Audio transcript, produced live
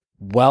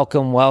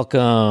Welcome,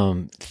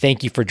 welcome.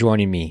 Thank you for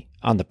joining me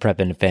on the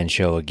Prep and Defend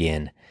show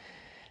again.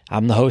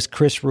 I'm the host,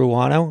 Chris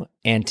Ruano,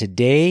 and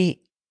today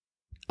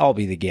I'll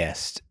be the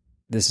guest.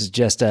 This is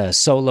just a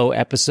solo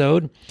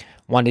episode.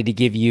 Wanted to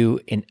give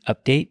you an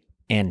update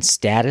and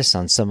status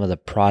on some of the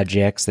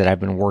projects that I've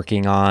been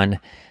working on,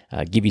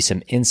 give you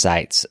some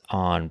insights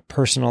on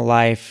personal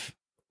life,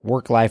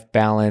 work-life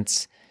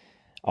balance,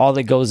 all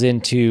that goes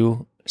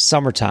into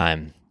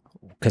summertime,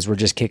 because we're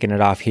just kicking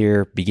it off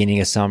here, beginning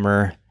of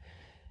summer.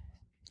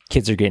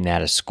 Kids are getting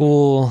out of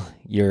school,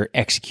 you're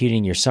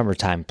executing your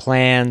summertime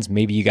plans,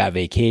 maybe you got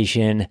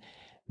vacation,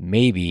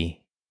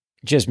 maybe,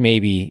 just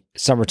maybe,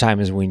 summertime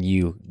is when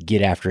you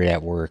get after it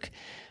at work.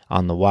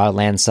 On the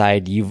Wildland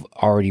side, you've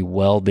already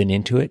well been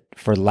into it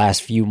for the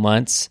last few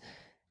months,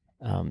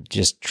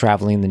 just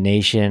traveling the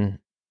nation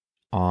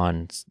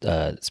on,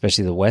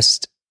 especially the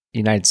West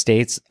United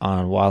States,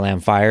 on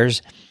wildland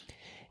fires.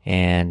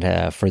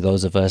 And for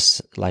those of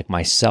us like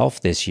myself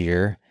this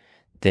year,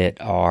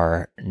 that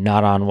are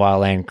not on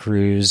wildland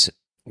crews,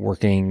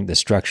 working the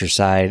structure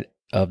side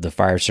of the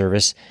fire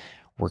service.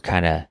 We're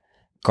kind of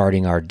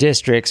guarding our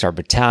districts, our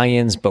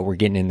battalions, but we're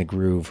getting in the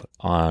groove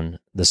on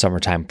the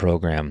summertime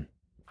program.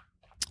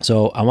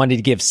 So I wanted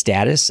to give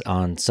status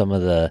on some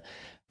of the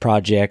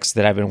projects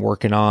that I've been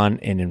working on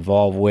and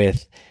involved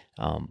with,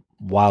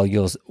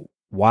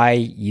 why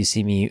you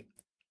see me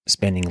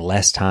spending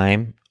less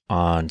time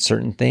on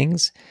certain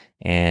things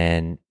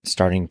and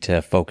starting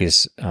to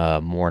focus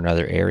more in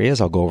other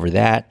areas. I'll go over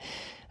that,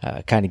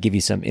 kind of give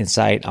you some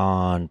insight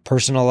on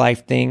personal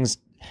life things.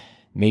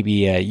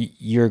 Maybe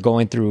you're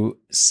going through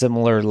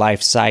similar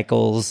life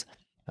cycles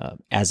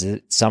as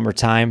it's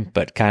summertime,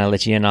 but kind of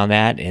let you in on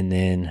that, and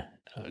then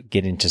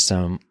get into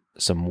some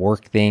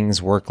work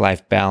things,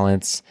 work-life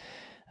balance,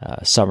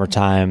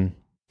 summertime.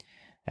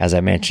 As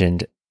I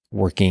mentioned,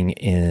 working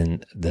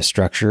in the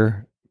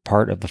structure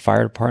part of the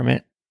fire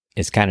department.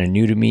 It's kind of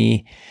new to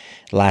me.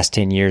 The last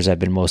 10 years, I've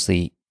been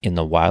mostly in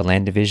the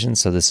Wildland division,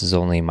 so this is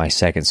only my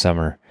second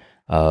summer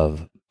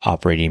of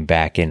operating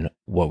back in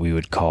what we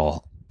would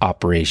call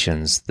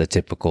operations, the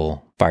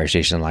typical fire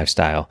station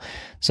lifestyle.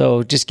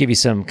 So just give you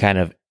some kind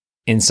of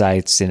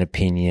insights and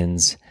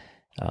opinions,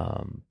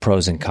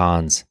 pros and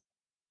cons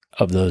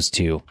of those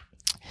two.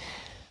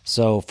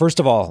 So first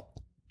of all,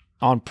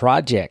 on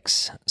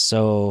projects.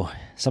 So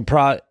some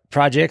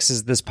projects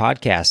is this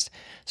podcast.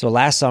 So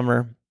last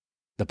summer,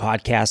 the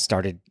podcast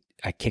started,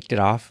 I kicked it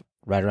off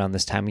right around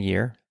this time of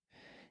year,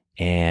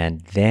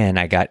 and then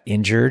I got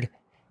injured,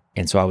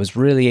 and so I was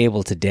really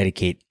able to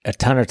dedicate a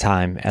ton of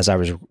time as I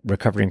was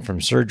recovering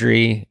from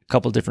surgery, a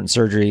couple different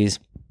surgeries.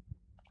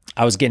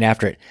 I was getting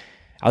after it.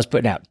 I was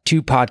putting out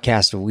 2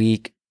 podcasts a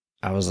week.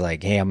 I was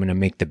like, hey, I'm going to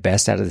make the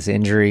best out of this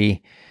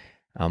injury.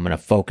 I'm going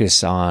to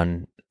focus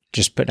on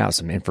just putting out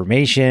some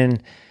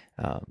information,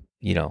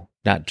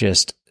 not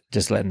just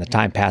letting the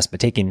time pass, but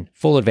taking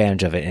full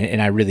advantage of it.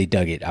 And I really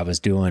dug it. I was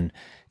doing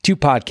 2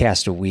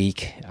 podcasts a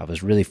week. I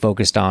was really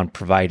focused on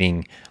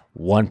providing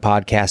 1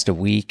 podcast a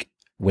week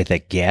with a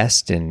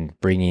guest and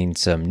bringing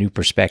some new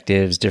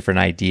perspectives,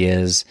 different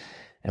ideas,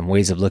 and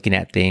ways of looking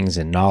at things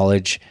and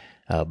knowledge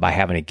by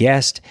having a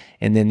guest.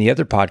 And then the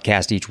other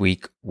podcast each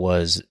week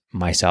was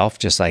myself,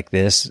 just like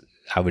this.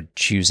 I would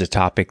choose a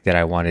topic that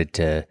I wanted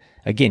to,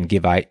 again,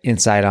 give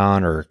insight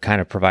on or kind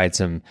of provide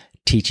some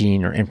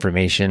teaching or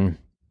information.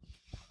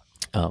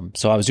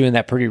 So I was doing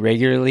that pretty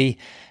regularly,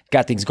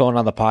 got things going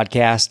on the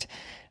podcast.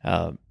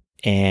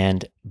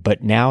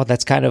 But now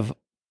that's kind of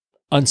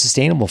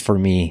unsustainable for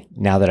me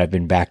now that I've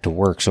been back to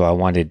work. So I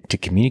wanted to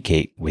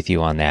communicate with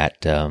you on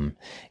that.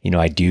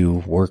 I do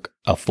work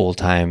a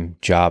full-time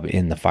job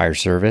in the fire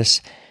service.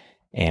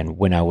 And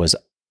when I was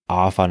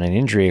off on an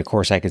injury, of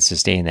course I could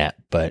sustain that,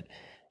 but,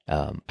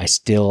 I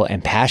still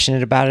am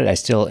passionate about it. I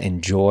still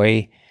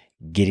enjoy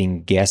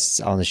getting guests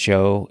on the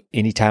show.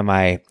 Anytime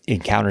I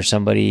encounter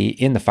somebody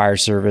in the fire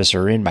service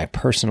or in my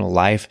personal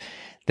life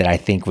that I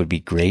think would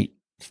be great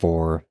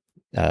for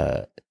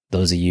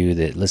those of you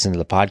that listen to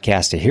the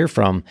podcast to hear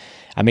from,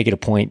 I make it a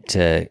point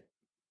to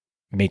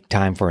make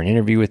time for an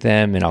interview with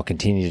them, and I'll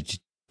continue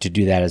to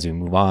do that as we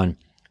move on.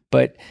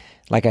 But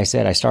like I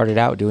said, I started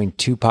out doing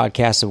 2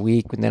 podcasts a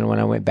week, and then when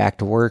I went back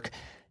to work,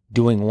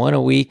 doing 1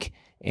 a week.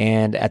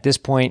 And at this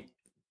point,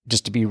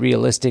 just to be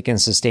realistic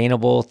and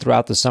sustainable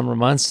throughout the summer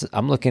months,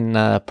 I'm looking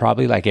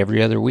probably like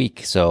every other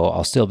week. So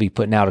I'll still be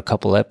putting out a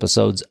couple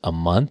episodes a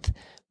month,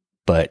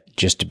 but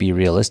just to be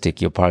realistic,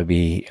 you'll probably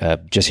be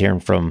just hearing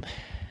from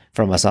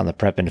us on the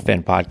Prep and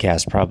Defend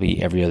podcast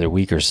probably every other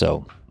week or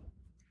so.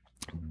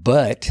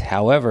 But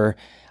however,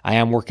 I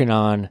am working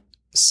on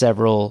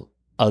several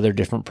other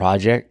different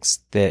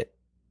projects that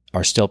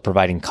are still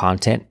providing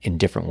content in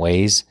different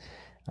ways,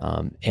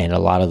 and a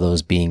lot of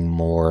those being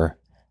more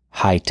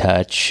high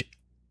touch,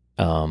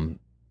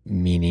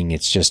 meaning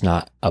it's just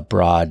not a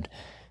broad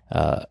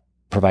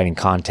providing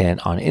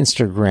content on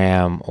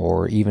Instagram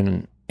or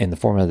even in the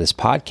form of this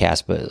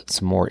podcast, but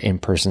some more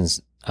in-person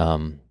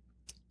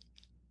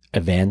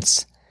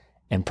events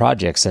and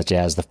projects such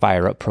as the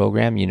Fire Up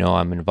program.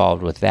 I'm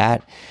involved with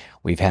that.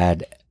 We've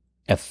had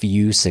a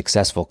few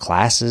successful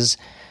classes.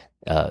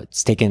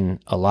 It's taken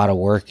a lot of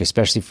work,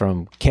 especially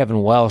from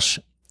Kevin Welsh,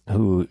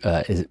 who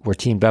we're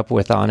teamed up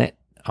with on it,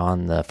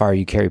 on the Fire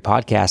You Carry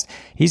podcast.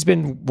 He's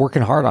been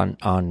working hard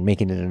on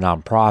making it a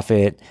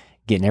nonprofit,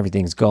 getting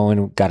everything's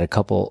going. We've got a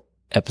couple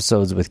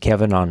episodes with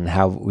Kevin on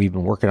how we've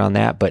been working on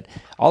that, but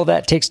all of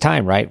that takes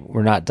time, right?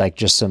 We're not like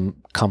just some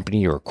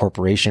company or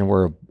corporation.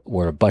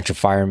 We're a bunch of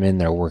firemen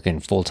that are working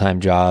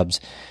full-time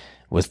jobs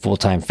with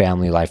full-time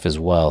family life as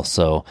well.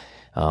 So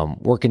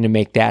working to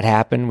make that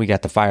happen. We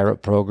got the Fire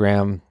Up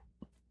program.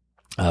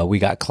 We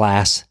got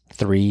class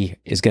 3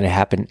 is going to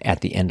happen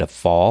at the end of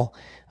fall,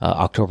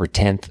 October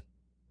 10th,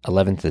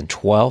 11th, and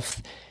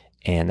 12th.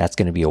 And that's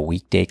going to be a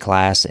weekday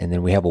class. And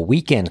then we have a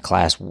weekend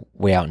class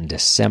way out in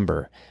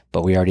December,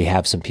 but we already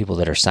have some people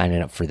that are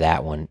signing up for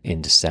that one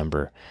in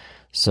December.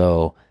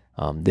 So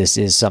this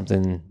is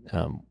something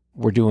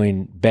we're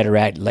doing better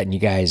at letting you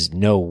guys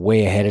know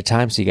way ahead of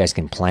time so you guys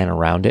can plan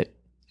around it.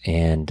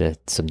 And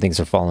some things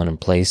are falling in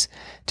place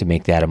to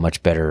make that a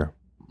much better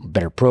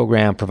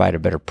program, provide a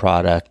better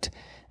product,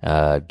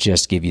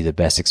 just give you the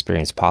best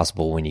experience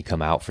possible when you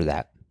come out for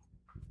that.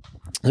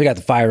 So we got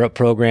the Fire Up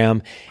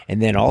program, and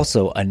then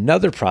also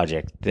another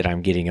project that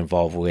I'm getting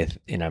involved with,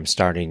 and I'm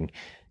starting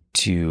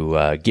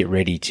to get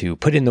ready to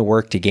put in the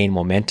work to gain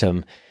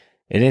momentum.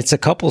 And it's a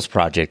couples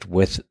project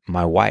with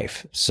my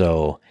wife.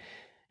 So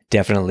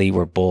definitely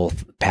we're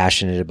both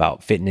passionate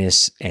about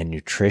fitness and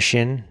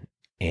nutrition,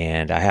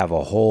 and I have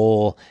a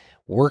whole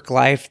work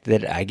life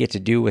that I get to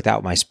do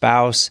without my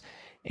spouse,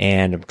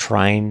 and I'm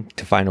trying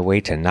to find a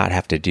way to not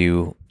have to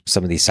do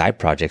some of these side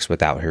projects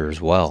without her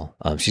as well.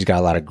 She's got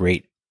a lot of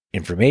great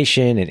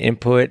information and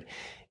input.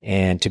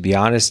 And to be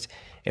honest,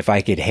 if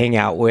I could hang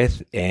out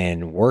with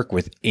and work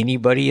with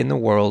anybody in the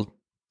world,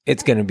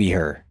 it's going to be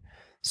her.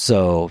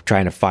 So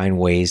trying to find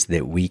ways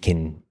that we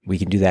can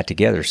do that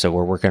together. So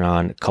we're working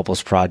on a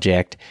couples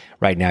project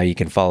right now. You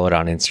can follow it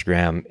on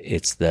Instagram.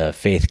 It's the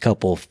Faith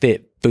Couple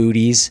Fit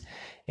Foodies.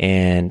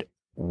 And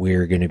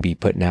we're going to be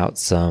putting out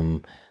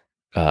some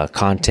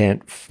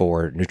content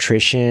for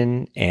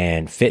nutrition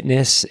and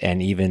fitness,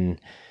 and even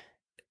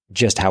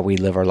just how we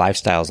live our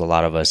lifestyles. A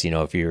lot of us,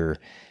 if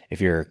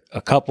you're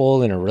a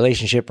couple in a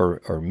relationship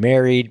or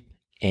married,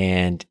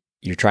 and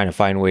you're trying to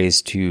find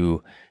ways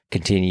to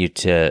continue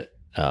to,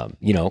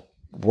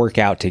 work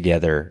out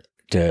together,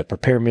 to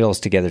prepare meals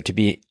together, to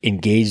be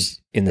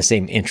engaged in the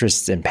same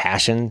interests and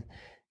passion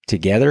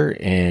together.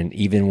 And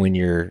even when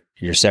you're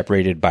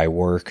separated by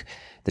work,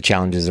 the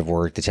challenges of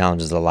work, the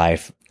challenges of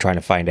life, trying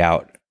to find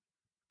out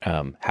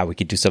how we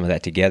could do some of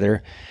that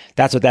together.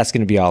 That's what that's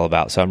going to be all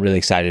about. So I'm really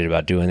excited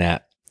about doing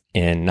that.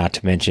 And not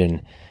to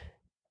mention,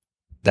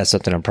 that's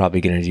something I'm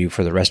probably going to do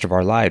for the rest of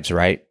our lives,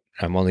 right?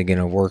 I'm only going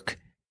to work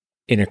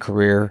in a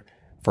career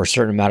for a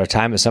certain amount of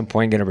time. At some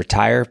point, going to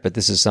retire, but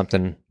this is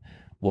something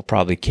we'll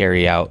probably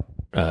carry out,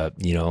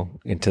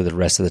 into the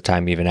rest of the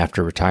time, even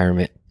after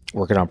retirement,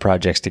 working on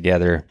projects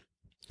together,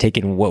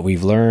 taking what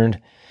we've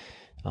learned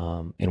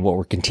and what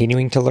we're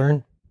continuing to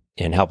learn,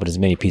 and helping as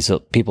many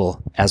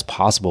people as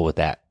possible with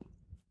that.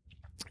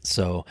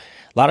 So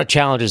a lot of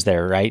challenges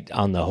there, right?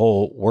 On the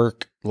whole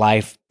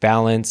work-life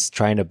balance,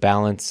 trying to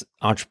balance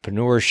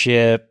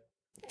entrepreneurship,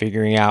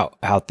 figuring out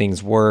how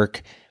things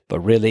work, but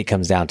really it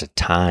comes down to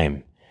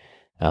time.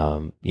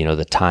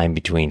 The time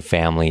between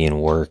family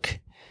and work,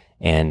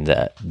 and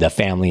the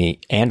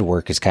family and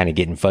work is kind of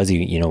getting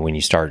fuzzy, when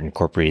you start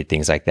incorporating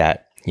things like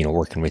that,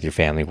 working with your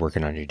family,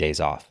 working on your days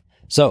off.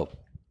 So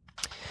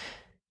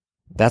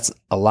that's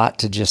a lot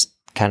to just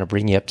kind of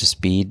bring you up to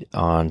speed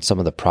on some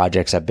of the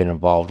projects I've been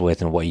involved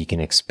with and what you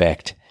can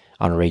expect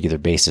on a regular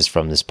basis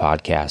from this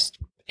podcast.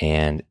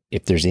 And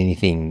if there's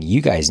anything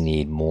you guys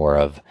need more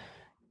of,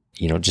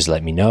 just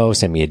let me know,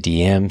 send me a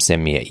DM,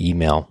 send me an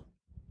email.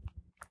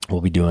 We'll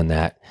be doing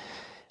that.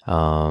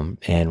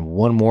 And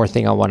one more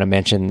thing I want to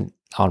mention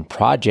on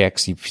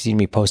projects, you've seen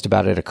me post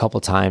about it a couple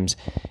times,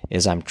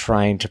 is I'm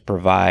trying to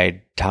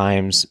provide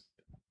times,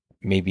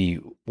 maybe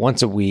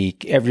once a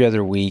week, every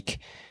other week,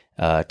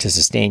 to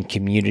sustain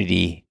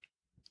community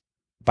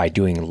by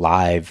doing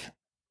live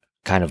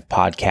kind of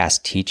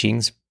podcast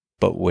teachings,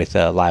 but with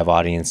a live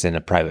audience in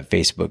a private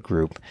Facebook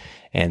group,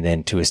 and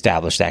then to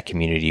establish that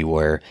community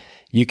where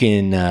you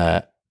can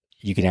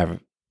have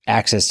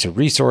access to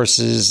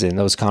resources and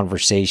those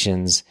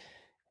conversations,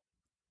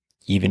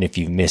 even if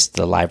you've missed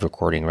the live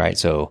recording, right?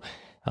 So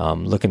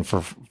looking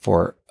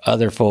for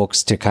other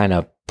folks to kind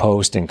of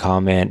post and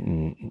comment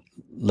and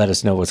let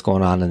us know what's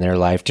going on in their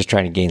life, just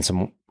trying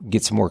to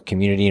get some more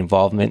community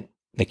involvement,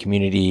 the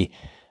community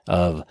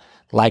of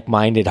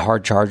like-minded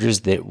hard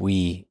chargers that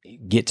we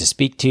get to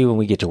speak to and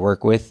we get to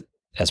work with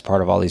as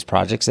part of all these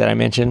projects that I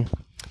mentioned.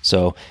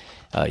 So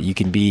you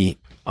can be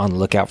on the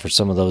lookout for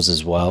some of those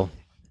as well.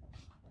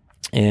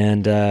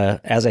 And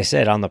as I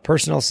said, on the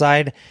personal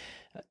side,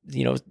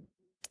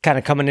 kind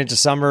of coming into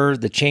summer,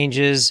 the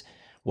changes.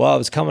 Well, I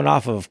was coming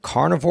off of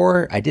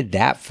carnivore. I did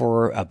that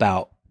for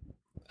about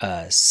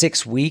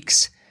 6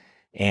 weeks,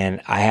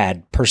 and I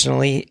had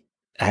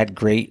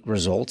great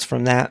results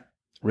from that.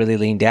 Really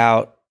leaned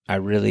out, I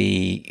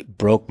really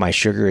broke my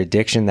sugar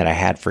addiction that I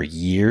had for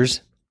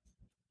years.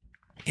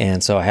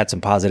 And so I had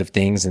some positive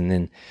things, and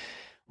then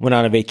went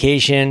on a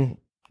vacation,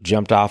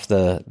 jumped off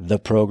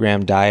the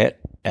program diet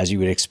as you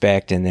would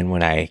expect. And then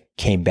when I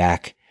came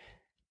back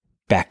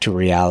to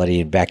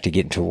reality and back to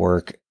getting to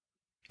work,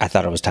 I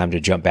thought it was time to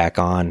jump back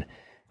on.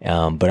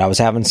 But I was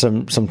having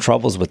some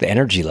troubles with the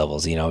energy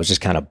levels. I was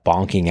just kind of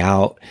bonking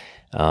out,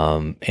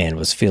 and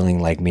was feeling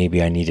like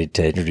maybe I needed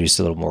to introduce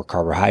a little more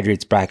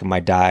carbohydrates back in my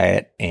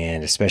diet.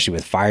 And especially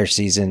with fire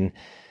season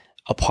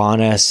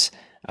upon us,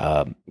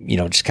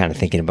 just kind of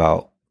thinking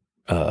about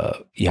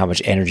how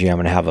much energy I'm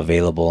going to have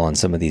available on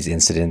some of these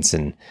incidents,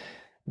 and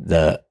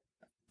the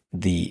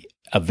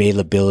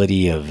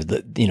availability of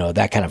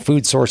that kind of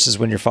food sources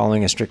when you're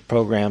following a strict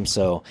program.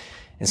 So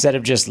instead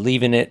of just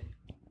leaving it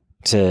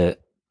to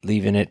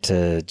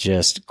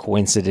just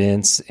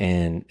coincidence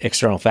and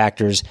external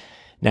factors,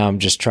 now I'm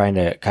just trying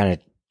to kind of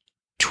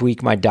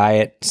tweak my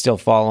diet, still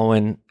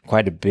following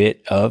quite a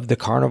bit of the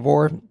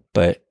carnivore,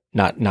 but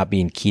not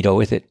being keto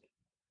with it,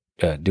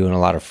 doing a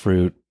lot of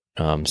fruit,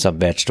 some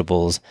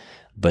vegetables,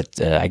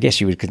 but I guess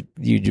you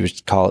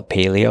would call it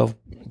paleo.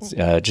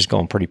 Just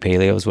going pretty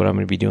paleo is what I'm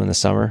going to be doing this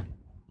summer.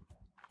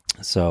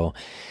 So,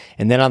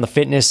 and then on the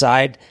fitness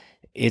side,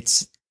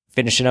 it's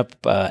finishing up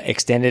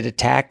extended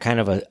attack,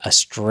 kind of a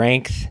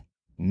strength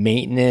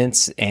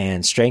maintenance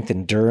and strength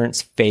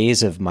endurance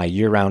phase of my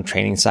year-round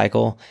training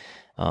cycle.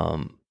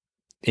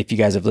 If you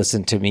guys have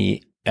listened to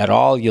me at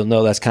all, you'll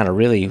know that's kind of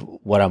really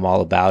what I'm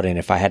all about. And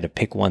if I had to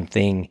pick one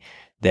thing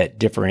that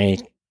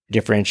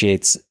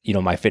differentiates,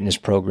 my fitness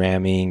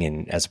programming,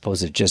 and as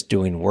opposed to just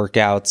doing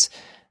workouts,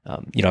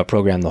 I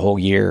program the whole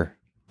year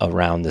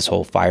around this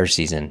whole fire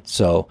season.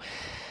 So,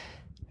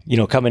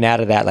 coming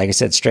out of that, like I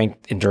said,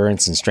 strength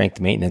endurance and strength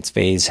maintenance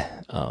phase,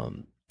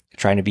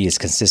 trying to be as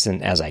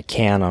consistent as I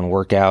can on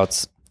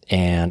workouts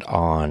and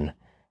on,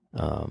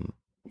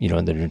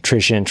 the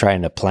nutrition,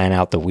 trying to plan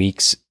out the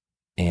weeks,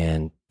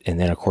 and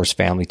then of course,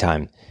 family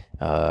time.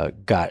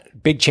 Got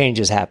big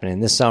changes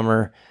happening this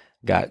summer.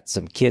 Got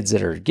some kids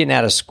that are getting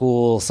out of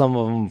school, some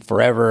of them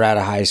forever out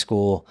of high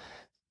school,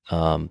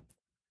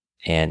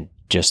 and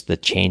just the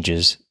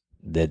changes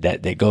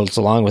that goes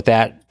along with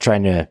that,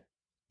 trying to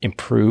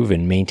improve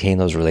and maintain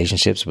those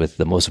relationships with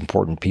the most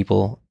important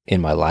people in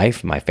my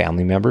life, my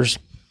family members,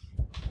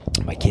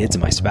 my kids,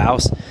 and my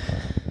spouse.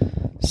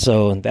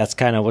 So that's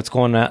kind of what's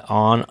going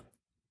on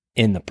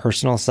in the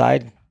personal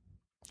side.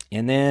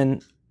 And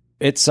then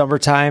it's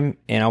summertime,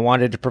 and I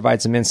wanted to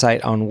provide some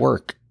insight on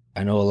work.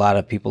 I know a lot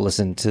of people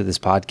listen to this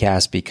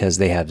podcast because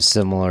they have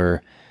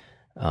similar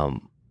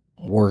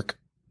work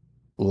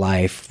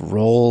life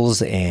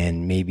roles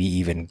and maybe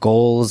even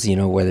goals,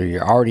 whether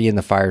you're already in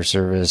the fire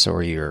service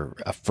or you're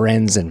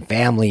friends and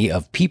family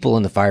of people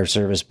in the fire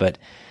service, but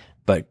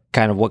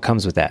kind of what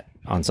comes with that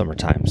on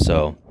summertime.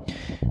 So,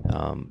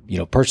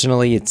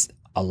 personally, it's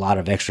a lot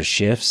of extra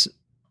shifts.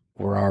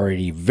 We're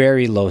already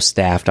very low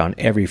staffed on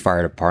every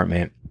fire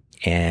department,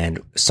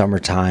 and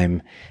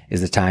summertime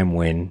is the time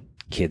when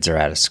kids are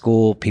out of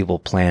school, people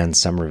plan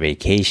summer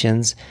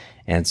vacations.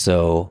 And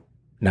so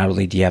not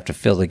only do you have to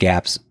fill the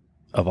gaps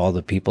of all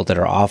the people that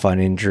are off on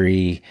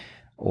injury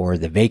or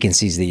the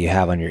vacancies that you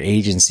have on your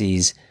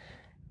agencies,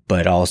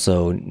 but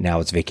also now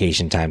it's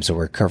vacation time. So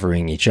we're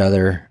covering each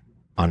other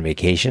on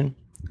vacation.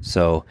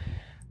 So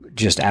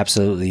just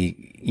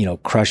absolutely,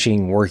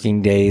 crushing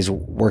working days,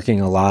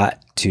 working a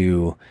lot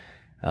to,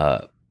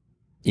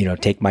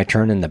 take my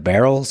turn in the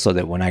barrel so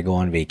that when I go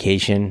on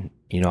vacation,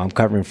 I'm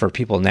covering for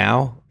people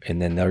now,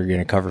 and then they're going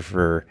to cover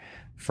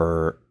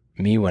for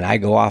me when I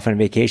go off on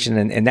vacation.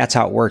 And that's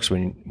how it works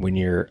when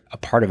you're a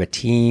part of a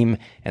team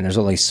and there's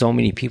only so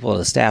many people on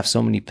the staff,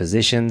 so many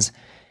positions.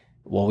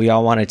 Well, we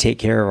all want to take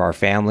care of our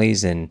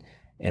families and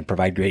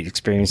provide great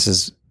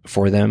experiences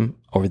for them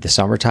over the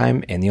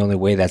summertime. And the only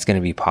way that's going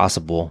to be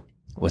possible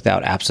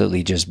without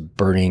absolutely just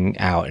burning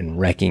out and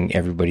wrecking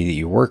everybody that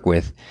you work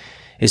with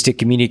is to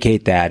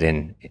communicate that.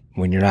 And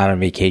when you're not on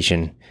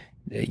vacation,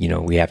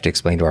 we have to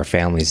explain to our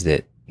families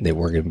that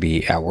we're going to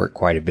be at work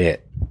quite a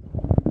bit,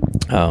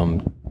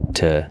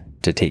 to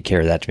take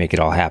care of that, to make it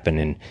all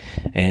happen.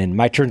 And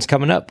my turn's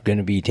coming up, going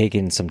to be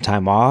taking some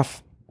time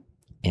off,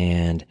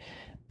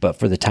 but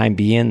for the time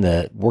being,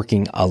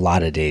 working a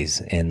lot of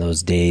days. And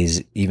those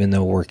days, even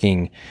though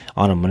working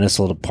on a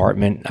municipal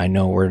department, I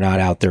know we're not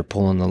out there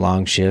pulling the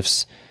long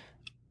shifts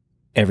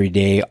every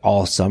day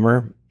all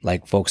summer,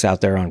 like folks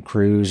out there on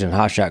crews and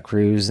hotshot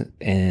crews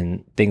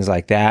and things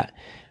like that.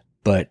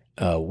 But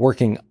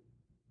working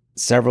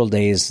several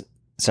days,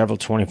 several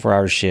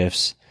 24-hour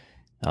shifts,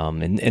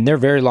 and they're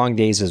very long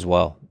days as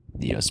well.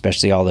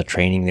 Especially all the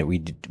training that we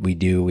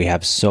do. We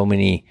have so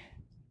many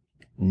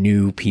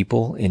new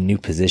people in new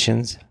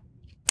positions.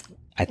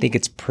 I think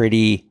it's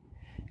pretty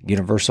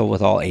universal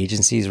with all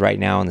agencies right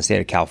now in the state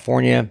of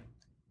California,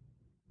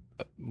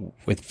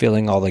 with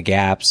filling all the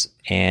gaps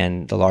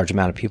and the large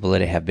amount of people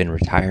that have been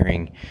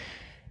retiring.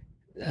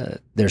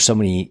 There's so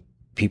many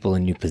people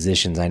in new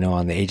positions. I know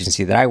on the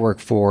agency that I work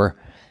for,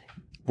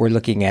 we're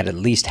looking at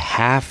least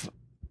half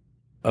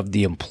of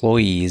the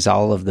employees,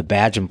 all of the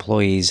badge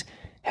employees,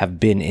 have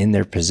been in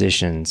their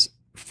positions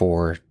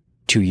for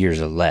 2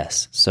 years or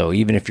less. So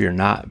even if you're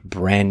not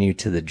brand new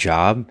to the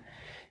job,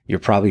 you're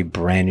probably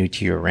brand new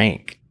to your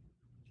rank.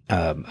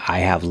 I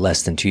have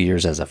less than 2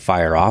 years as a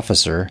fire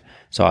officer,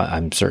 so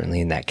I'm certainly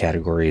in that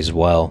category as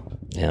well.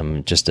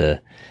 Just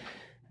a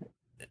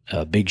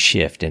big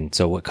shift. And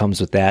so what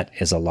comes with that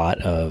is a lot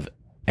of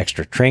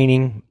extra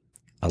training,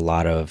 a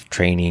lot of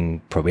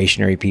training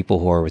probationary people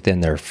who are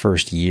within their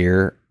first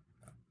year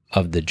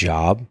of the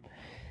job.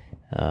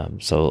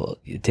 So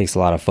it takes a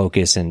lot of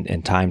focus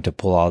and time to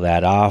pull all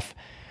that off.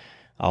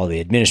 All the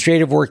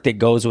administrative work that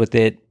goes with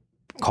it.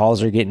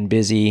 Calls are getting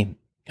busy.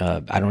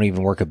 I don't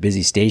even work a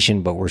busy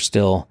station, but we're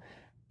still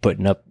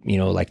putting up,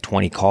 like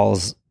 20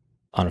 calls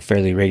on a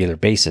fairly regular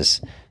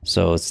basis.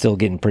 So it's still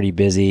getting pretty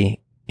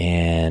busy.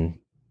 And,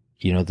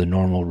 the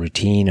normal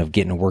routine of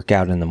getting a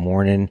workout in the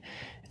morning,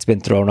 it's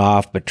been thrown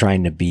off, but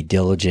trying to be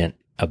diligent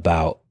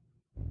about,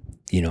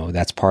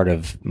 that's part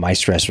of my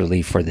stress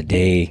relief for the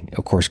day.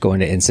 Of course, going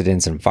to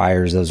incidents and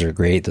fires, those are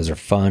great. Those are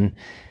fun.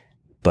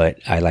 But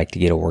I like to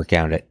get a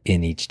workout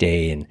in each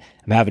day, and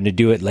I'm having to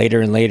do it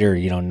later and later,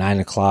 9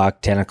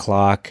 o'clock, 10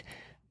 o'clock,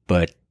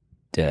 but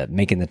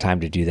making the time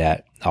to do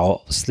that.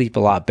 I'll sleep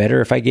a lot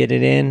better if I get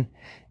it in,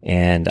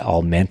 and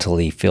I'll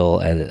mentally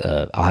feel,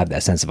 I'll have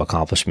that sense of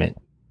accomplishment.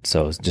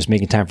 So just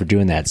making time for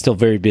doing that. Still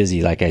very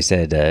busy. Like I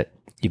said,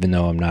 even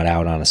though I'm not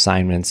out on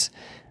assignments,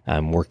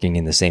 I'm working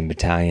in the same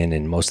battalion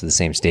and most of the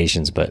same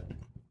stations, but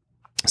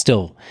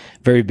still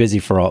very busy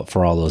for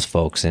all those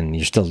folks. And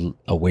you're still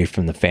away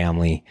from the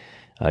family.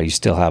 You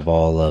still have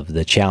all of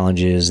the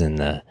challenges and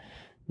the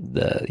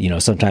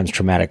sometimes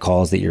traumatic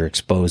calls that you're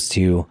exposed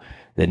to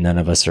that none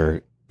of us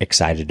are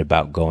excited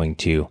about going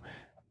to,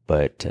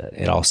 but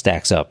it all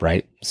stacks up,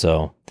 right?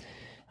 So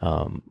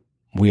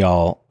we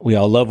all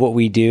love what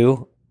we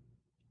do,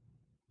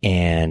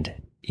 and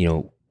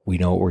we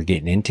know what we're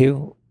getting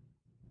into,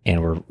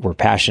 and we're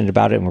passionate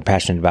about it, and we're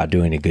passionate about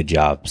doing a good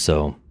job.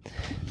 So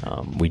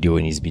we do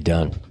what needs to be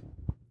done.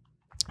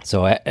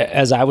 So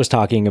as I was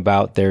talking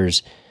about,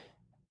 there's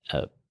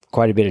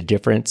quite a bit of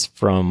difference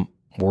from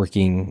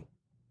working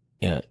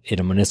in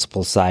a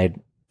municipal side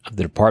of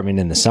the department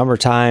in the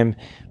summertime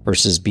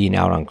versus being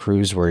out on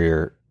crews where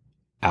you're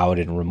out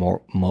in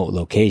remote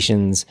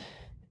locations,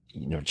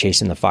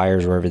 chasing the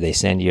fires wherever they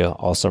send you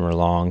all summer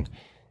long.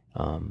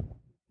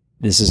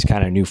 This is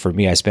kind of new for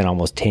me. I spent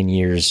almost 10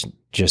 years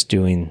just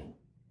doing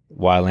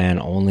Wildland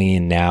only,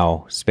 and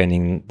now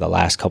spending the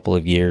last couple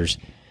of years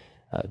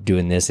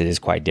doing this. It is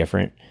quite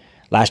different.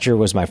 Last year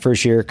was my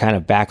first year kind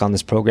of back on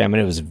this program,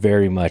 and it was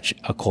very much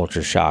a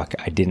culture shock.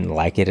 I didn't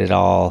like it at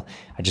all.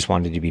 I just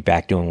wanted to be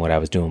back doing what I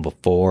was doing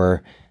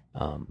before.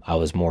 I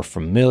was more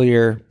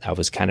familiar. I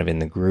was kind of in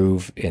the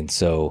groove, and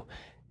so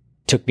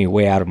took me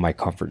way out of my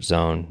comfort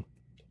zone,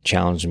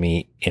 challenged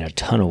me in a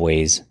ton of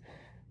ways,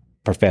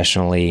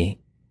 professionally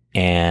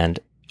and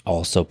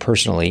also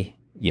personally.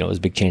 It was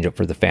a big change up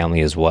for the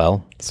family as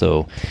well.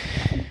 So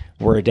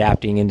we're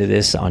adapting into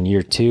this on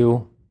year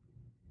 2.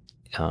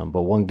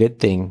 But one good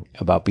thing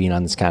about being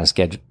on this kind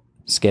of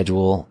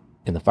schedule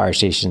in the fire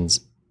stations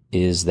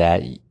is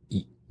that,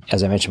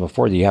 as I mentioned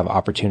before, that you have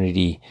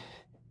opportunity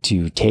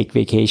to take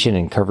vacation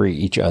and cover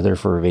each other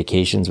for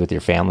vacations with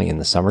your family in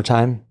the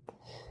summertime.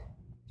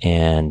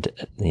 And,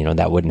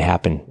 that wouldn't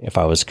happen if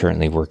I was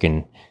currently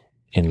working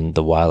in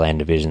the Wildland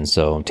division.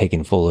 So I'm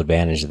taking full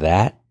advantage of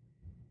that.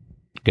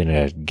 Going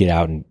to get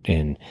out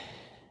and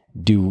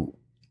do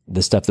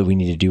the stuff that we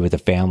need to do with the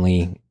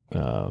family,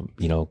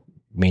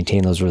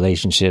 maintain those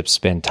relationships,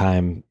 spend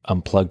time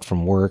unplugged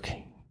from work,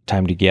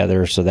 time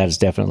together. So that is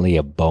definitely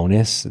a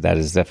bonus. That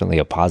is definitely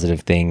a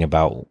positive thing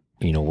about,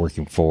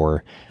 working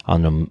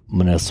on the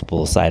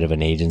municipal side of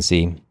an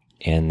agency.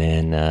 And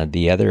then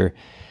the other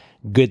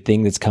good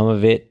thing that's come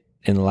of it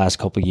in the last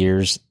couple of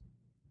years,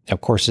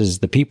 of course, is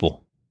the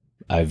people.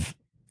 I've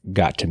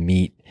got to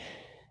meet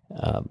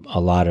a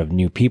lot of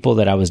new people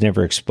that I was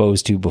never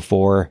exposed to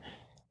before.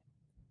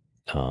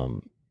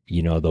 The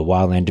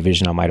Wildland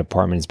division on my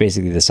department is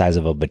basically the size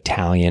of a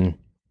battalion.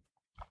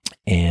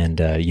 And,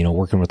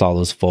 working with all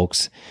those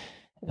folks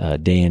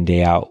day in,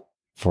 day out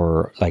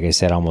for, like I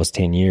said, almost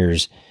 10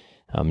 years,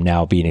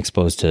 now being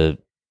exposed to,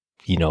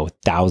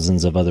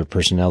 thousands of other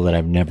personnel that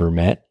I've never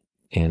met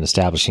and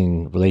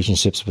establishing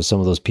relationships with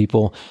some of those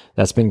people,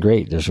 that's been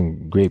great. There's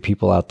some great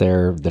people out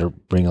there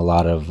that bring a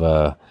lot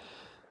of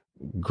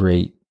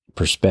great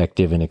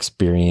perspective and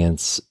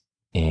experience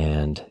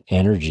and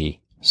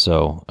energy.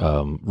 So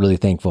really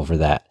thankful for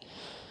that.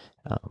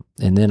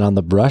 And then on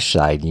the brush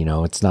side,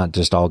 it's not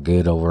just all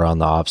good over on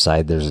the ops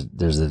side.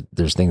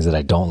 There's things that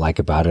I don't like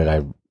about it.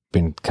 I've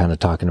been kind of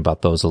talking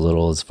about those a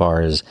little, as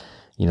far as,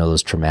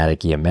 those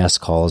traumatic EMS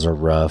calls are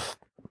rough.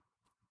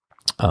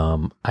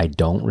 I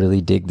don't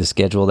really dig the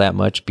schedule that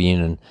much,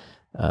 being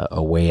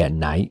away at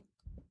night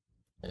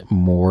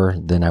more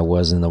than I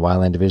was in the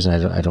Wildland division.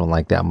 I don't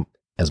like that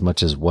as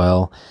much as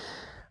well.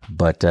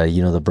 But,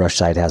 the brush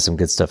side has some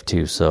good stuff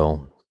too.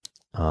 So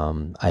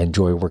I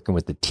enjoy working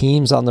with the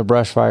teams on the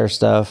brush fire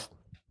stuff.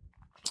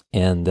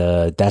 And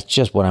that's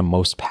just what I'm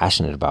most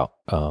passionate about.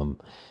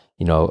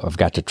 I've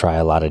got to try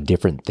a lot of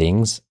different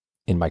things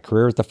in my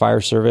career with the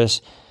fire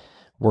service,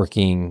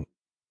 working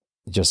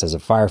just as a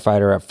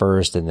firefighter at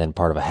first, and then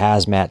part of a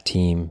hazmat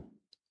team,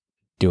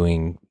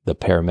 doing the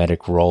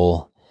paramedic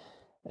role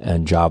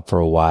and job for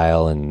a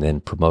while, and then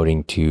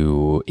promoting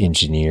to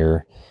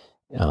engineer.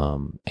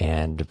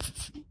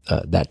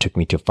 That took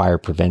me to fire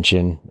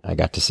prevention. I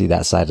got to see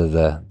that side of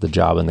the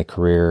job and the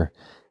career,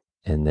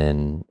 and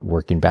then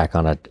working back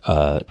on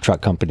a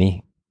truck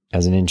company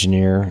as an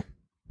engineer,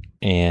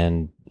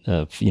 and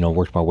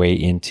worked my way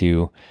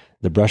into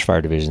the brush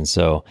fire division.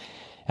 So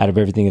out of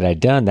everything that I've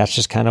done, that's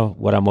just kind of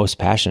what I'm most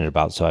passionate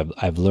about. So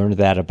I've learned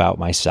that about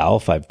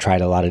myself. I've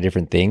tried a lot of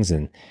different things,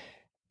 and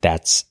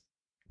that's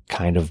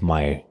kind of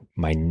my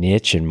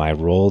niche and my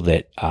role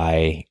that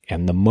I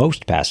am the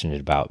most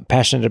passionate about.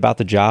 Passionate about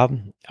the job.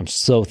 I'm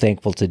so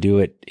thankful to do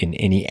it in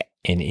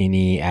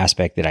any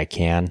aspect that I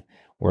can,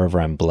 wherever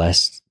I'm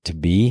blessed to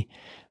be.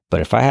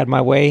 But if I had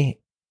my way,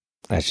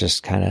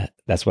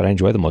 that's what I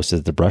enjoy the most,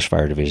 is the brush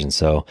fire division.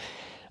 So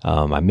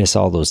I miss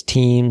all those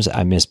teams.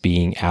 I miss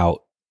being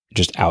out,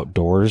 just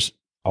outdoors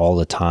all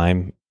the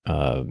time,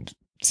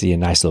 seeing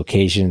nice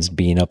locations,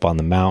 being up on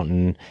the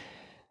mountain.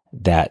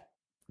 That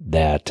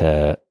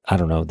I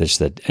don't know,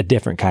 there's a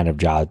different kind of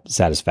job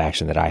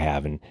satisfaction that I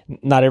have, and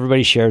not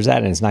everybody shares that,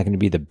 and it's not going to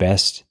be the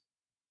best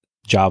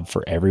job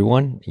for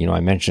everyone. I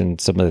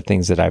mentioned some of the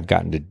things that I've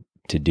gotten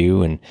to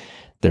do, and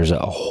there's a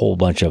whole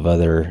bunch of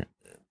other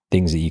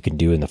things that you can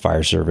do in the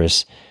fire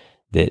service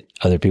that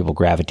other people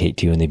gravitate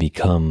to, and they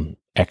become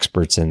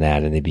experts in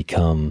that, and they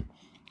become,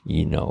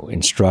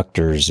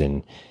 instructors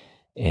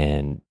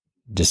and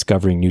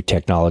discovering new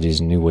technologies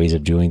and new ways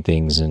of doing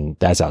things. And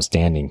that's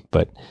outstanding.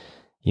 But,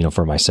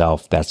 for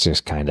myself, that's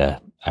just kind of,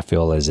 I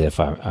feel as if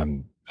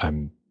I'm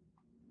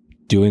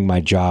doing my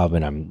job,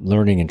 and I'm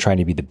learning and trying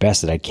to be the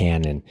best that I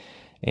can,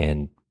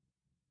 and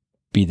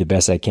be the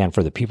best I can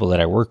for the people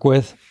that I work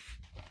with.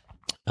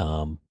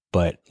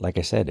 But like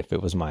I said, if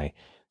it was my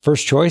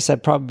first choice,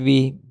 I'd probably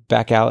be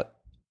back out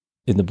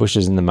in the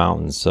bushes in the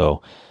mountains.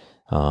 So,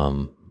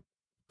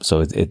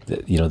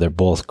 they're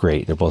both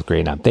great. They're both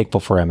great. And I'm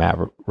thankful for where I'm at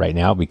right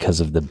now because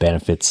of the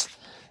benefits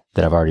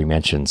that I've already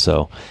mentioned.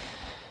 So,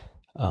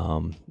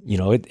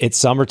 it's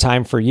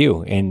summertime for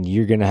you, and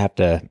you're going to have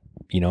to,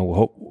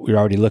 we're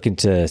already looking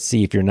to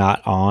see if you're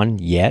not on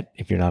yet,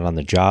 if you're not on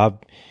the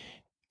job.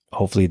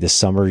 Hopefully this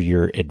summer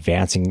you're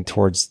advancing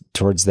towards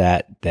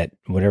that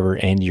whatever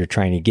end you're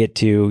trying to get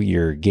to.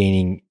 You're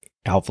gaining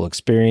helpful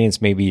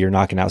experience. Maybe you're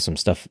knocking out some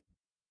stuff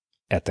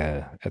at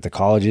the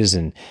colleges.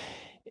 And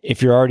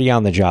if you're already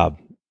on the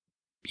job,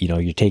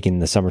 you're taking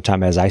the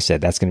summertime, as I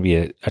said, that's going to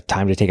be a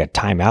time to take a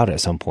time out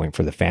at some point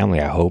for the family.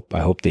 I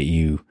hope that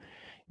you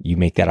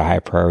make that a high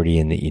priority,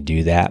 and that you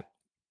do that.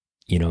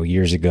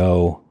 Years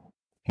ago,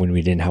 when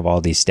we didn't have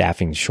all these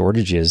staffing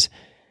shortages,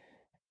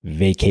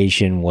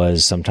 vacation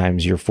was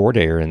sometimes your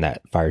 4-dayer in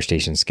that fire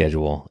station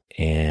schedule,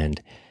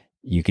 and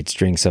you could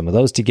string some of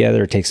those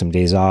together, take some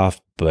days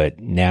off. But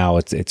now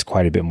it's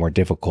quite a bit more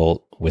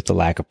difficult with the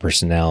lack of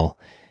personnel.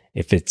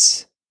 If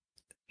it's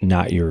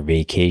not your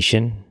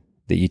vacation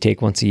that you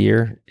take once a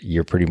year,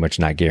 you're pretty much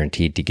not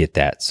guaranteed to get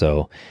that.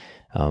 So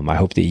I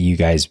hope that you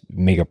guys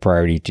make a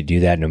priority to do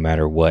that, no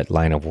matter what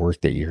line of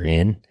work that you're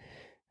in.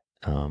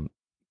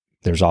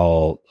 There's a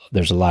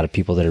lot of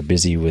people that are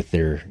busy with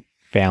their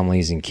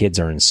families, and kids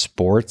are in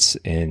sports,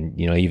 and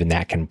even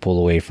that can pull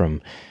away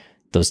from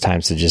those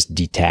times to just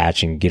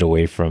detach and get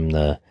away from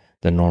the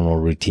normal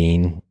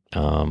routine.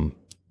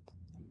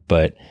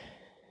 But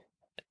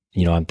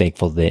I'm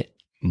thankful that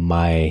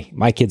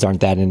my kids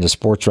aren't that into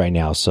sports right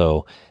now,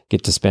 so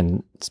get to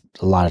spend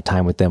a lot of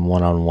time with them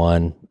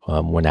one-on-one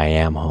when I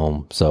am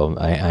home. So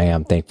I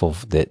am thankful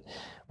that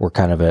we're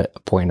kind of at a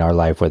point in our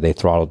life where they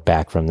throttled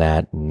back from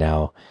that, and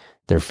now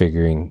they're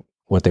figuring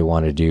what they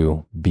want to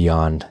do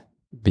beyond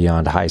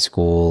high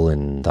school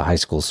and the high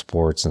school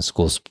sports and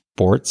school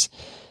sports.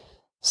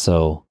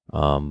 So,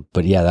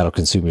 but yeah, that'll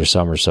consume your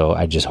summer. So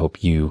I just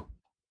hope you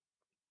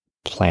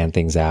plan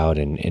things out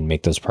and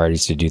make those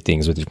priorities to do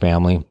things with your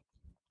family,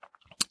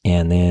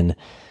 and then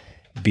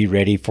be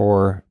ready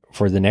for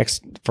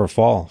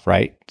fall,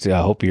 right? So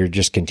I hope you're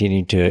just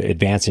continuing to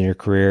advance in your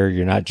career.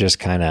 You're not just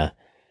kind of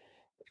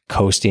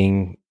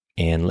coasting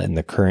and letting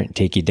the current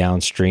take you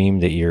downstream,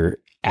 that you're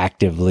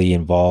actively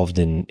involved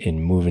in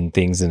moving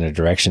things in a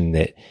direction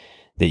that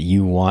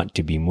you want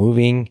to be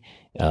moving,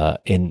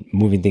 in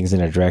moving things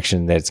in a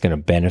direction that's going to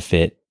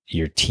benefit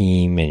your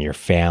team and your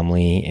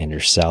family and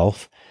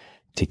yourself,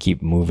 to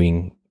keep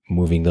moving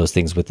those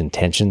things with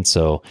intention.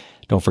 So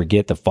don't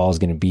forget, the fall is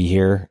going to be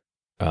here.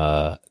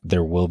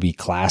 There will be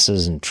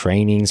classes and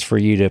trainings for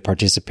you to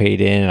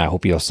participate in. I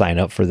hope you'll sign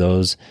up for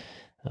those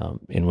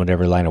in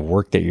whatever line of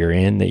work that you're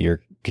in, that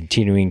you're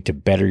continuing to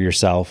better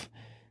yourself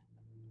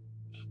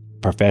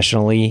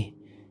professionally,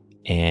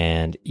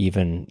 and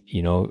even,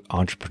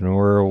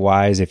 entrepreneur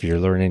wise, if you're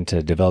learning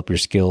to develop your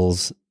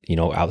skills,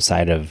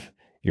 outside of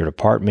your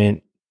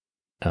department,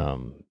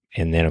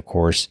 And then, of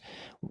course,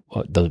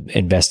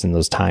 invest in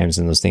those times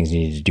and those things you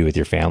need to do with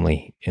your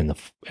family in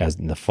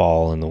the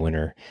fall and the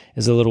winter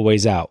is a little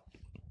ways out.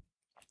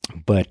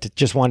 But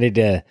just wanted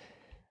to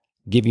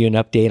give you an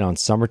update on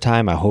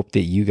summertime. I hope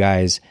that you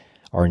guys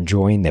are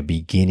enjoying the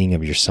beginning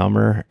of your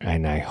summer,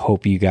 and I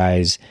hope you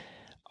guys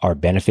are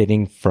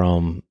benefiting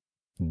from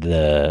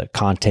the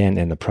content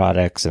and the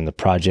products and the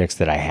projects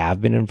that I have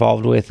been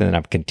involved with and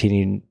I'm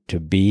continuing to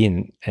be.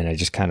 And I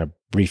just kind of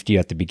briefed you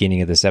at the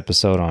beginning of this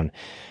episode on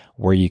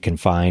where you can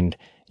find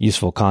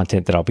useful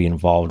content that I'll be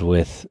involved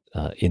with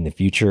in the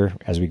future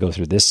as we go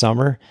through this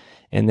summer.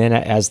 And then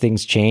as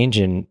things change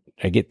and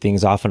I get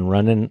things off and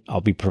running,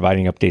 I'll be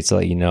providing updates to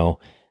let you know,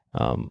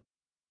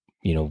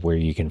 where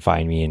you can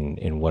find me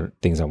and what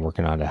things I'm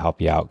working on to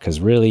help you out. Because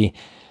really,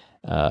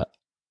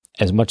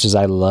 as much as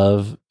I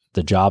love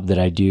the job that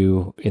I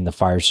do in the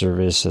fire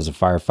service as a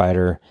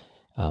firefighter,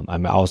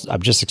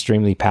 I'm just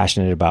extremely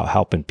passionate about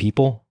helping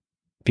people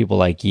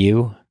like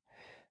you.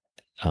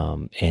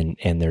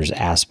 And there's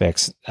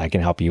aspects I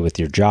can help you with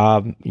your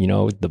job,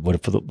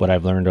 what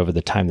I've learned over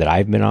the time that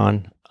I've been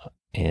on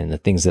and the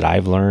things that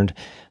I've learned,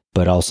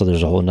 but also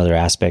there's a whole nother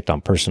aspect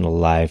on personal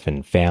life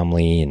and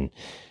family and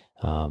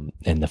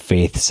the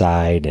faith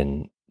side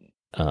and,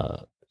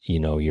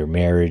 your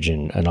marriage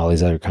and all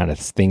these other kind of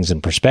things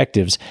and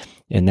perspectives.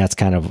 And that's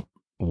kind of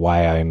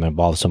why I'm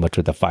involved so much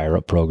with the Fire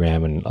Up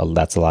program. And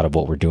that's a lot of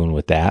what we're doing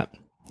with that.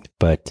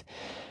 But,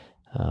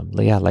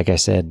 like I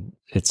said,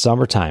 it's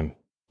summertime.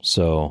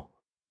 So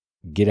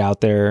get out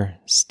there,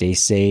 stay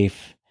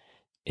safe,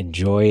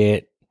 enjoy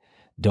it.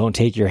 Don't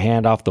take your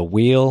hand off the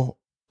wheel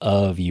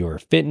of your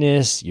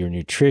fitness, your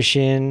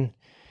nutrition,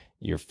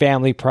 your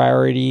family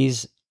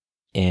priorities,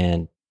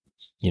 and,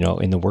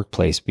 in the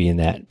workplace, being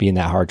that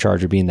hard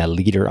charger, being that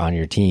leader on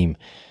your team.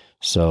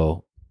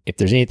 So if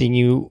there's anything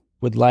you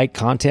would like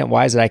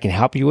content-wise that I can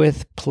help you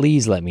with,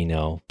 please let me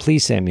know.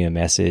 Please send me a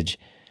message,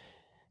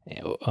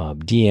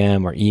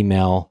 DM or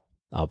email.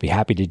 I'll be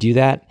happy to do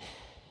that.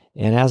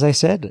 And as I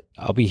said,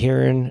 you'll be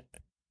hearing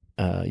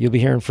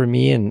from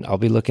me, and I'll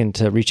be looking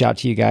to reach out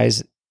to you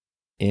guys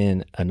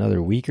in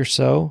another week or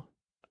so.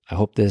 I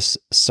hope this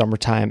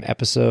summertime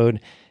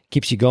episode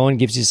keeps you going,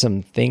 gives you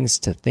some things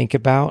to think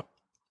about,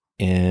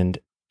 and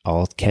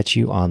I'll catch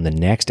you on the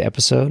next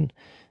episode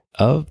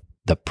of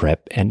the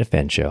Prep and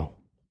Defend Show.